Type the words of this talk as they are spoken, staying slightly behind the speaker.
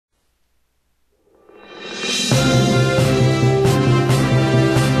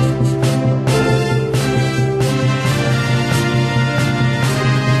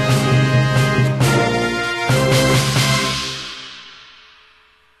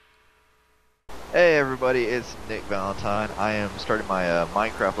Hey everybody, it's Nick Valentine. I am starting my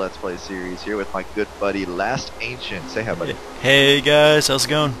Minecraft Let's Play series here with my good buddy LastAncient. Say hi, buddy. Hey guys, how's it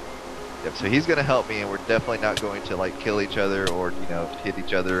going? Yep, so he's going to help me, and we're definitely not going to like kill each other or, you know, hit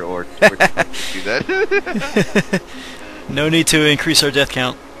each other or do that. No need to increase our death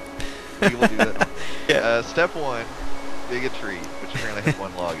count. We will do that. Yeah, step one, dig a tree, which apparently has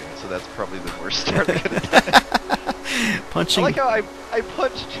one log in it, so that's probably the worst start I could have done. Punching. I like how I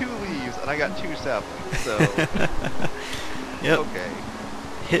punched 2 leaves and I got 2 saplings, so yep. Okay.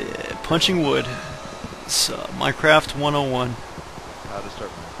 Punching wood. It's Minecraft 101. How to start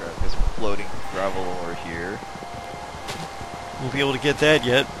Minecraft. There's floating gravel ore here. Won't be able to get that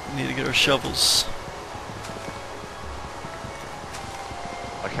yet. Need to get our shovels.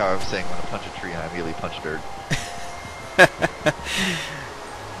 Like how I was saying, when I punch a tree and I immediately punch dirt.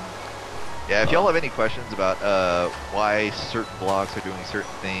 Yeah, if y'all have any questions about why certain blocks are doing certain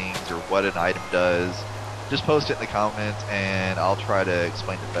things or what an item does, just post it in the comments and I'll try to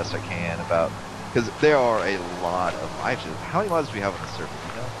explain the best I can about, because there are a lot of, actually, how many mods do we have on the server,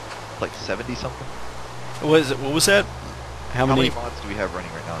 you know? Like 70 something? What was that? How many mods do we have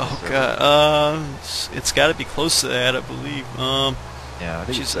running right now on Oh the god, it's got to be close to that, I believe. Yeah, I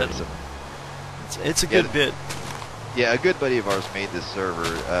think it's a good bit. Yeah, a good buddy of ours made this server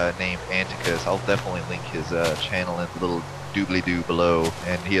named Antikas. I'll definitely link his channel in the little doobly-doo below,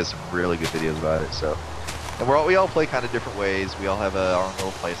 and he has some really good videos about it. So, and we all play kind of different ways. We all have our own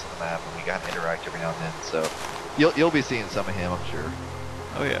little place on the map, and we kind of interact every now and then. So, you'll be seeing some of him, I'm sure.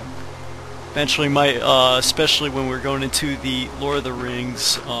 Oh yeah. Eventually, especially when we're going into the Lord of the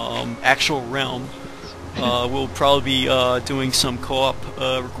Rings actual realm, we'll probably be doing some co-op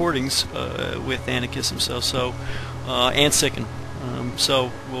recordings with Antikas himself. So. And Sicken. So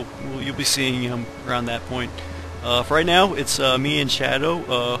you'll be seeing him around that point. For right now, it's me and Shadow.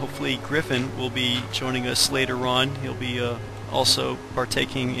 Hopefully Griffin will be joining us later on. He'll be also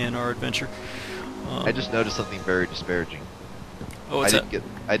partaking in our adventure. I just noticed something very disparaging. Oh, what's that?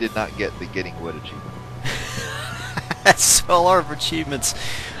 I did not get the getting wood achievement. That's all our achievements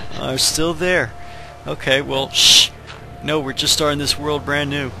are still there. Okay, well, shh. No, we're just starting this world brand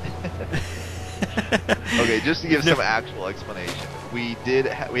new. Okay, just to give some actual explanation, we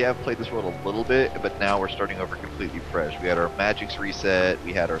have played this world a little bit, but now we're starting over completely fresh. We had our magics reset,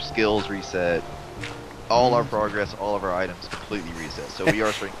 we had our skills reset, all our progress, all of our items completely reset. So we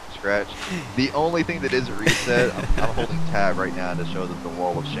are starting from scratch. The only thing that isn't reset, I'm holding tab right now to show them the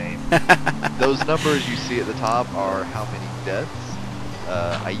wall of shame. Those numbers you see at the top are how many deaths.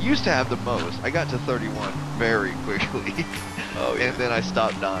 I used to have the most. I got to 31 very quickly. Oh, yeah. And then I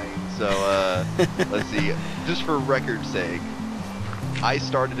stopped dying. So, let's see. Just for record's sake, I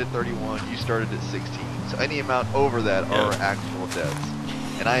started at 31, you started at 16. So any amount over that are actual deaths.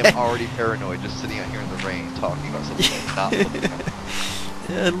 And I am already paranoid just sitting out here in the rain talking about something that's not looking at me.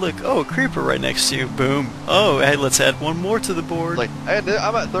 Yeah, look. Oh, a creeper right next to you. Boom. Oh, hey, let's add one more to the board. Like, I'm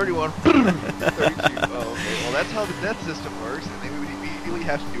at 31. 32. Oh, okay. Well, that's how the death system works. And then we would immediately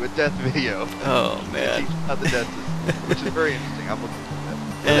have to do a death video. Oh, man. Teach how the death system, which is very interesting. I'm looking for that.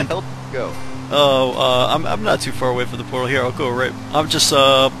 Where the hell did you go? Oh, I'm not too far away from the portal. Here, I'll go right. I'm just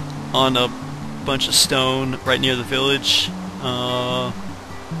on a bunch of stone right near the village. I'm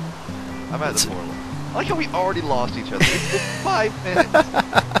at the portal. I like how we already lost each other. It's been 5 minutes.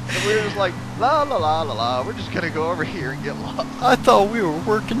 And we were just like, la la la la la, we're just gonna go over here and get lost. I thought we were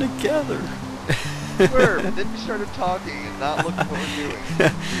working together. We were, and then we started talking and not looking what we're doing.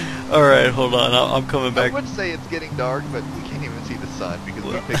 Alright, hold on, I'm coming back. I would say it's getting dark, but we can't even see the sun because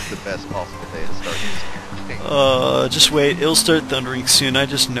we picked the best possible day to start this thing. Just wait, it'll start thundering soon, I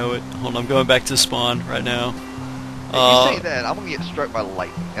just know it. Hold on, I'm going back to spawn right now. If you say that, I'm gonna get struck by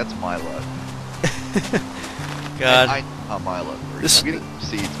lightning. That's my luck. God. And I know how my luck works. I'm getting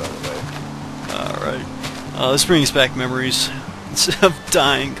seeds, by the way. Alright. This brings back memories of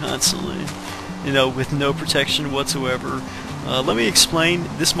dying constantly. You know, with no protection whatsoever. Let me explain,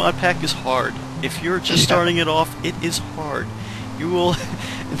 this mod pack is hard. If you're just starting it off, it is hard. You will...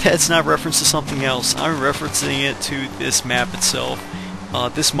 That's not reference to something else. I'm referencing it to this map itself.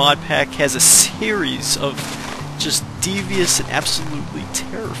 This mod pack has a series of just devious and absolutely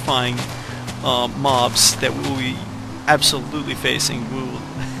terrifying mobs that we will be absolutely facing.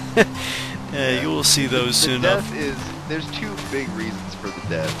 You will see those soon enough. There's 2 big reasons for the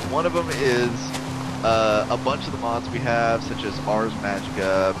death. One of them is a bunch of the mods we have, such as Ars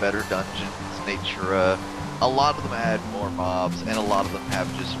Magicka, Better Dungeons, Natura. A lot of them add more mobs, and a lot of them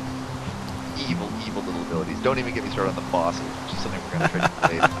have just evil little abilities. Don't even get me started on the bosses, which is something we're going to try to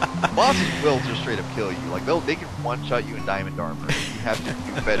do later. Bosses will just straight up kill you. Like they can one-shot you in diamond armor. You have to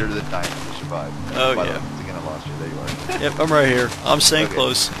do better than diamond to survive. Oh By yeah. the way, once again, I lost you. There you are. Yep, I'm right here. I'm staying Okay.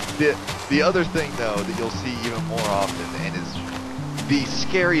 close. The other thing though that you'll see even more often, and is the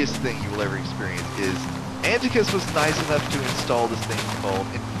scariest thing you will ever experience, is Antikas was nice enough to install this thing called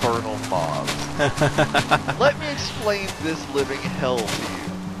Infernal Mobs. Let me explain this living hell to you.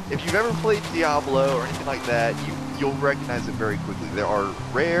 If you've ever played Diablo or anything like that, you'll recognize it very quickly. There are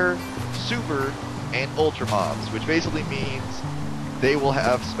rare, super, and ultra mobs, which basically means they will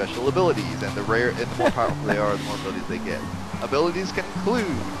have special abilities, and the more powerful they are, the more abilities they get. Abilities can include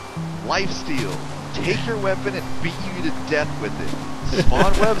lifesteal, take your weapon and beat you to death with it,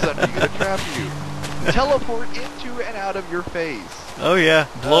 spawn webs under you to trap you, teleport into and out of your face. Oh yeah,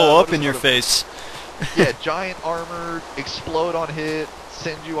 blow up what in is your one of- face. Yeah, giant armor, explode on hit,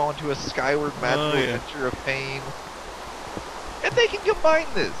 send you onto a skyward magical yeah. adventure of pain. And they can combine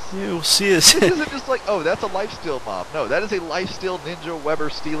this. Yeah, we'll see this. This isn't just like, oh, that's a lifesteal mob. No, that is a lifesteal ninja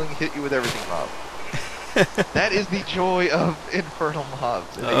Weber stealing hit you with everything mob. That is the joy of infernal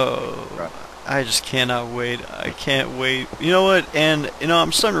mobs. Oh, I just cannot wait. I can't wait. You know what? And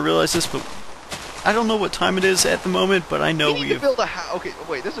I'm starting to realize this, but I don't know what time it is at the moment. But I know You need we to have. build a house. Okay,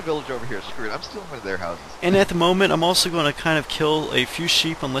 wait, there's a village over here. Screw it. I'm stealing one of their houses. And at the moment, I'm also going to kind of kill a few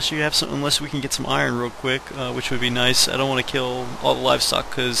sheep, unless we can get some iron real quick, which would be nice. I don't want to kill all the livestock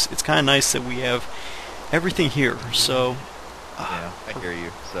because it's kind of nice that we have everything here. So Yeah, I hear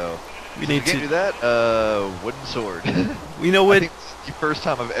you. So we if need you can't to. do that. Wooden sword. You know I what? think it's the first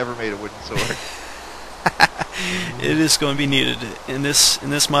time I've ever made a wooden sword. It is going to be needed in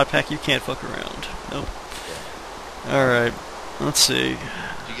this mod pack. You can't fuck around. Nope. All right. Let's see. Did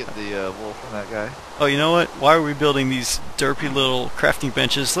you get the wool from that guy? Oh, you know what? Why are we building these derpy little crafting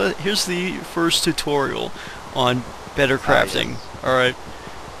benches? Here's the first tutorial on better crafting. Yes. Alright.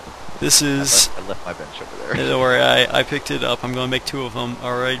 This is... I left my bench over there. Don't worry, I picked it up. I'm going to make two of them.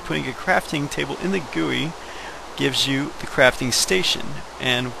 Alright, putting a crafting table in the GUI gives you the crafting station.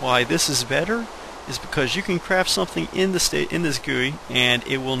 And why this is better is because you can craft something in this GUI and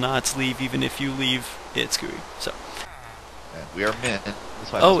it will not leave even if you leave its GUI. So. And we are men.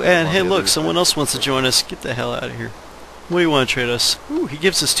 That's why I Oh, was and on hey, the look, other someone side. else wants to join us. Get the hell out of here. What do you want to trade us? Ooh, he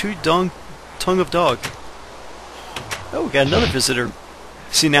gives us two tongue of dog. Oh, we got another visitor.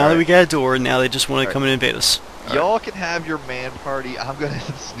 See, now that we got a door, now they just want to come and invade us. Y'all can have your man party. I'm gonna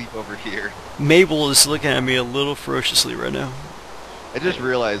sleep over here. Mabel is looking at me a little ferociously right now. I just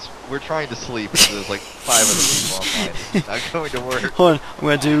realized we're trying to sleep, and there's like 5 other people online. It's not going to work. Hold on, I'm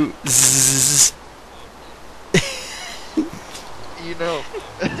going to do zzz. You know.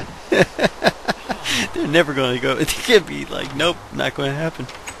 They're never going to go. It can't be like, nope, not going to happen.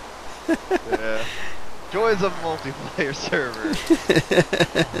 Yeah. Joys of multiplayer server.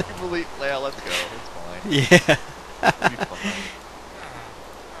 You believe? Yeah, let's go. It's fine. Yeah. It'll be fine.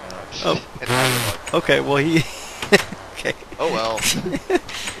 Oh. And now we're Okay, well, he... okay. oh well.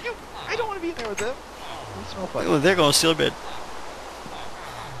 I don't want to be in there with them. They smell funny. Oh, they're going to steal a bed.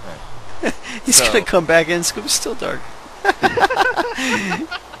 Right. He's So- going to come back in. It's going to be still dark.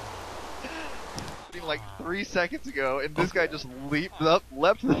 Like 3 seconds ago, and this guy just leapt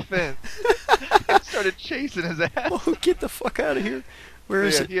the fence, and started chasing his ass. Oh, get the fuck out of here. Where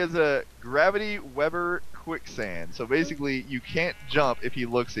is Yeah, it? he has a gravity Weber quicksand, so basically you can't jump if he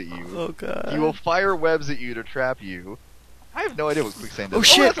looks at you. Oh, God. He will fire webs at you to trap you. I have no idea what quicksand does. Oh,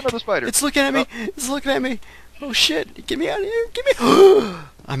 shit. that's another spider. It's looking at me. Oh. It's looking at me. Oh, shit. Get me out of here. Get me...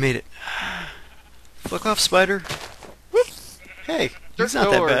 I made it. Fuck off, spider. Whoops. Hey, Dirt he's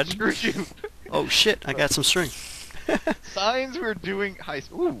not that door. bad. Screw you. Oh, shit. I got some string. Signs we're doing... Hi,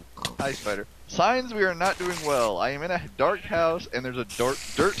 spider. Signs we are not doing well. I am in a dark house, and there's a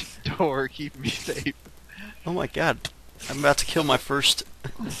dirt door keeping me safe. Oh, my God. I'm about to kill my first...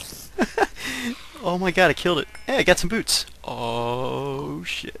 Oh, my God. I killed it. Hey, I got some boots. Oh,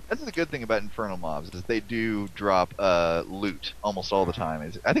 shit. That's the good thing about infernal mobs, is they do drop loot almost all the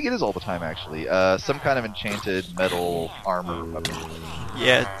time. I think it is all the time, actually. Some kind of enchanted metal armor weapon.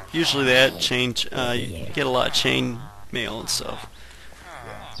 Yeah, usually that change... you get a lot of chain mail and stuff.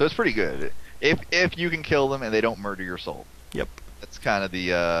 Yeah. So it's pretty good. If you can kill them and they don't murder your soul. Yep. That's kind of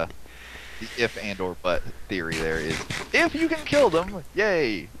the if and or but theory there is. If you can kill them,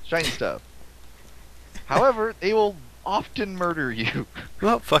 yay, shiny stuff. However, they will often murder you.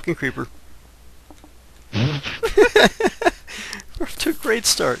 Well, fucking creeper. We're off to a great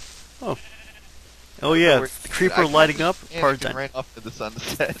start. Oh. Oh yeah, the creeper lighting up. Part time. Ran off to the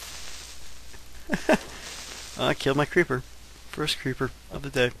sunset. I killed my creeper. First creeper of the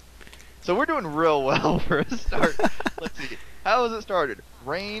day. So we're doing real well for a start. Let's see. How has it started?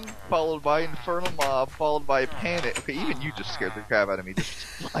 Rain, followed by infernal mob, followed by panic. Okay, even you just scared the crap out of me just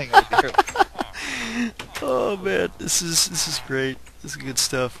flying over here. Oh man, this is great. This is good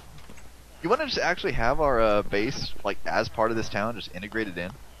stuff. You want to just actually have our base, like, as part of this town, just integrated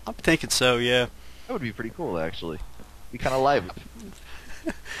in? I'm thinking so, yeah. That would be pretty cool, actually. Be kind of lively.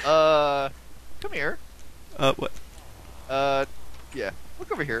 Come here. What? Yeah.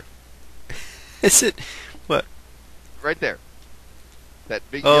 Look over here. Is it? What? Right there. That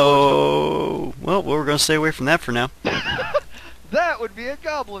big yellow Oh, well, we're gonna stay away from that for now. That would be a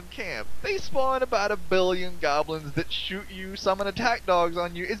goblin camp. They spawn about 1 billion goblins that shoot you, summon attack dogs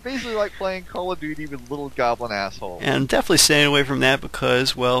on you. It's basically like playing Call of Duty with little goblin assholes. And definitely staying away from that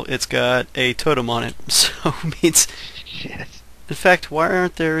because, well, it's got a totem on it. So it means... Shit. In fact, why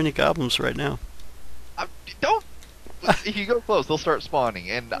aren't there any goblins right now? Don't... If you go close, they'll start spawning,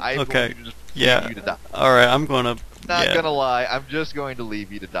 and I'm Okay. going to just Yeah. leave you to die. Alright, I'm gonna... Not yeah. gonna lie, I'm just going to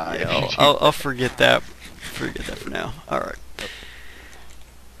leave you to die. Yeah, I'll forget that. Forget that for now. Alright.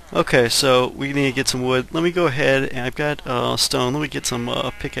 Okay, so we need to get some wood. Let me go ahead, and I've got stone. Let me get some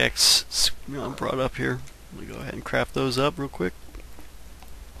pickaxe brought up here. Let me go ahead and craft those up real quick.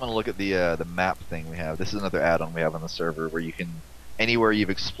 I want to look at the map thing we have. This is another add-on we have on the server where you can, anywhere you've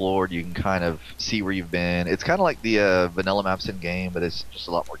explored, you can kind of see where you've been. It's kind of like the vanilla maps in game, but it's just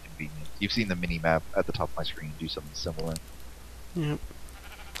a lot more convenient. You've seen the mini map at the top of my screen do something similar. Yep.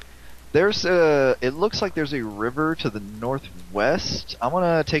 There's it looks like there's a river to the northwest. I'm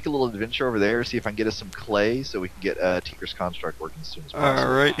gonna take a little adventure over there, see if I can get us some clay so we can get Tinker's Construct working as soon as possible.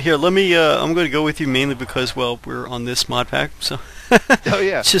 Alright, here, let me, I'm going to go with you mainly because, well, we're on this mod pack, so... Oh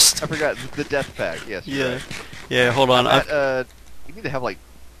yeah, just... I forgot, the death pack, yes. Yeah, right. yeah, hold on. We need to have, like,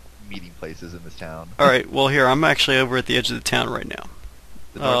 meeting places in this town. Alright, well here, I'm actually over at the edge of the town right now.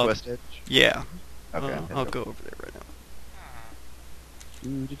 The northwest edge? Yeah. Okay. I'll go over there right now.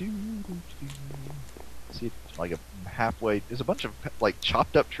 See, like a halfway. There's a bunch of like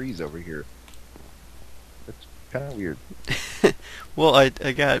chopped up trees over here. That's kind of weird. Well, I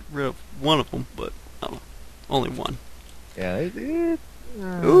got rid of one of them, but only one. Yeah.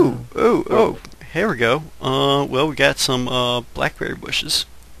 Oh, here we go. Well, we got some blackberry bushes.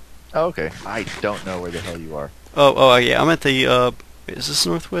 Oh, okay. I don't know where the hell you are. Oh, yeah. I'm at the. Is this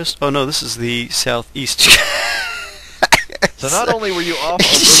northwest? Oh no, this is the southeast. So not only were you off a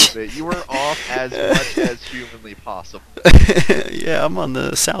little bit, you were off as much as humanly possible. Yeah, I'm on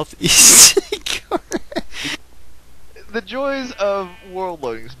the southeast. The joys of world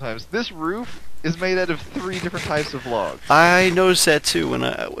loading sometimes. This roof is made out of 3 different types of logs. I noticed that too when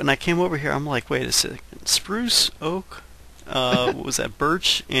I came over here. I'm like, wait a second, spruce, oak, what was that,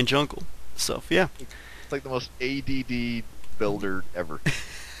 birch, and jungle stuff. Yeah. It's like the most ADD builder ever.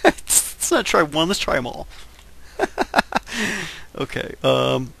 Let's not try one. Let's try them all. Okay.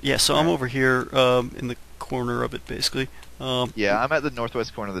 Yeah. So I'm over here in the corner of it, basically. Yeah, I'm at the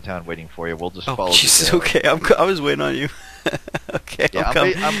northwest corner of the town waiting for you. We'll just follow. Oh, Jesus. Okay. I was waiting on you. Okay. Yeah,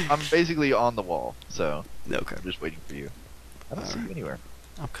 I'm basically on the wall, so okay. I'm just waiting for you. I don't see you anywhere.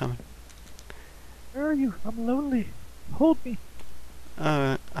 I'm coming. Where are you? I'm lonely. Hold me.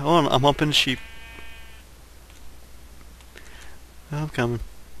 Hold on. I'm humping the sheep. I'm coming.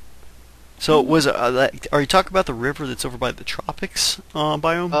 So was are you talking about the river that's over by the tropics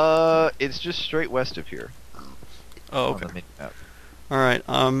biome? It's just straight west of here. Oh, On the okay. mini map. All right.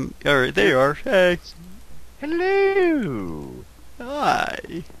 There you are. Hey. Hello.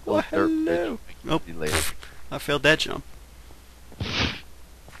 Hi. Well, hello. Nope. I failed that jump.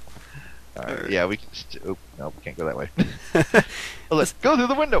 Alright, yeah, we can just... Oh, no, we can't go that way. Well, let's go through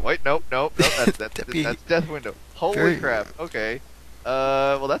the window! Wait, nope, that's death window. Holy crap, okay.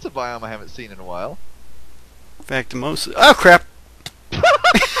 Well, that's a biome I haven't seen in a while. In fact, oh, crap!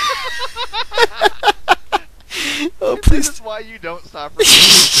 Oh, please. This is why you don't stop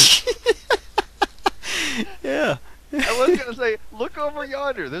recording. Yeah. I was gonna say, look over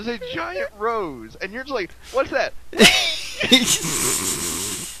yonder, there's a giant rose, and you're just like, what's that?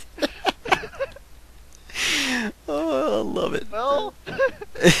 Oh, I love it. Well,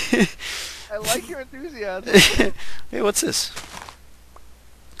 I like your enthusiasm. Hey, what's this?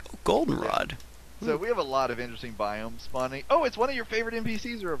 Oh, goldenrod. So we have a lot of interesting biomes spawning. Oh, it's one of your favorite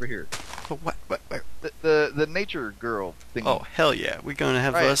NPCs are over here. Oh, what? The nature girl thing. Oh, hell yeah. We're going to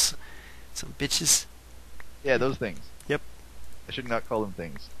have Right. us some bitches. Yeah, those things. Yep. I should not call them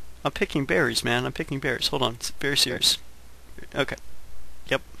things. I'm picking berries, man. I'm picking berries. Hold on. It's very serious. Okay.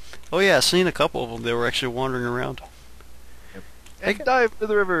 Yep. Oh, yeah. I've seen a couple of them. They were actually wandering around. Yep. And dive to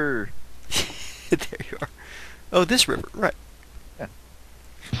the river. There you are. Oh, this river. Right. Yeah.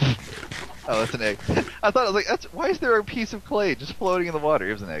 Oh, that's an egg. I thought, I was like, why is there a piece of clay just floating in the water?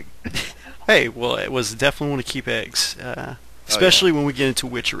 Here's an egg. Hey, well, it was definitely want to keep eggs, especially when we get into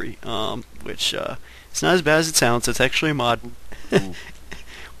witchery, which it's not as bad as it sounds. It's actually a mod.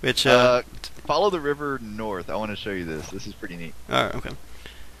 Which follow the river north. I want to show you this. This is pretty neat. All right, okay.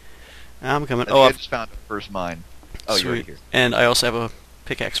 I'm coming. I just found the first mine. Oh, sweet. you're right here. And I also have a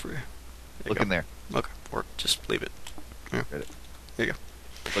pickaxe for you. Look in there. Okay, or just leave it. Yeah. There you go.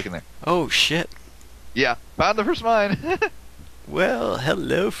 Look in there. Oh shit. Yeah, found the first mine. Well,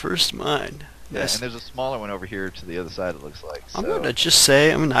 hello, first mine. Yeah, Yes. and there's a smaller one over here to the other side. It looks like. So. I'm gonna just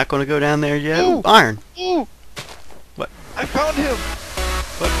say I'm not gonna go down there yet. Ooh. Ooh, iron. Ooh! What? I found him.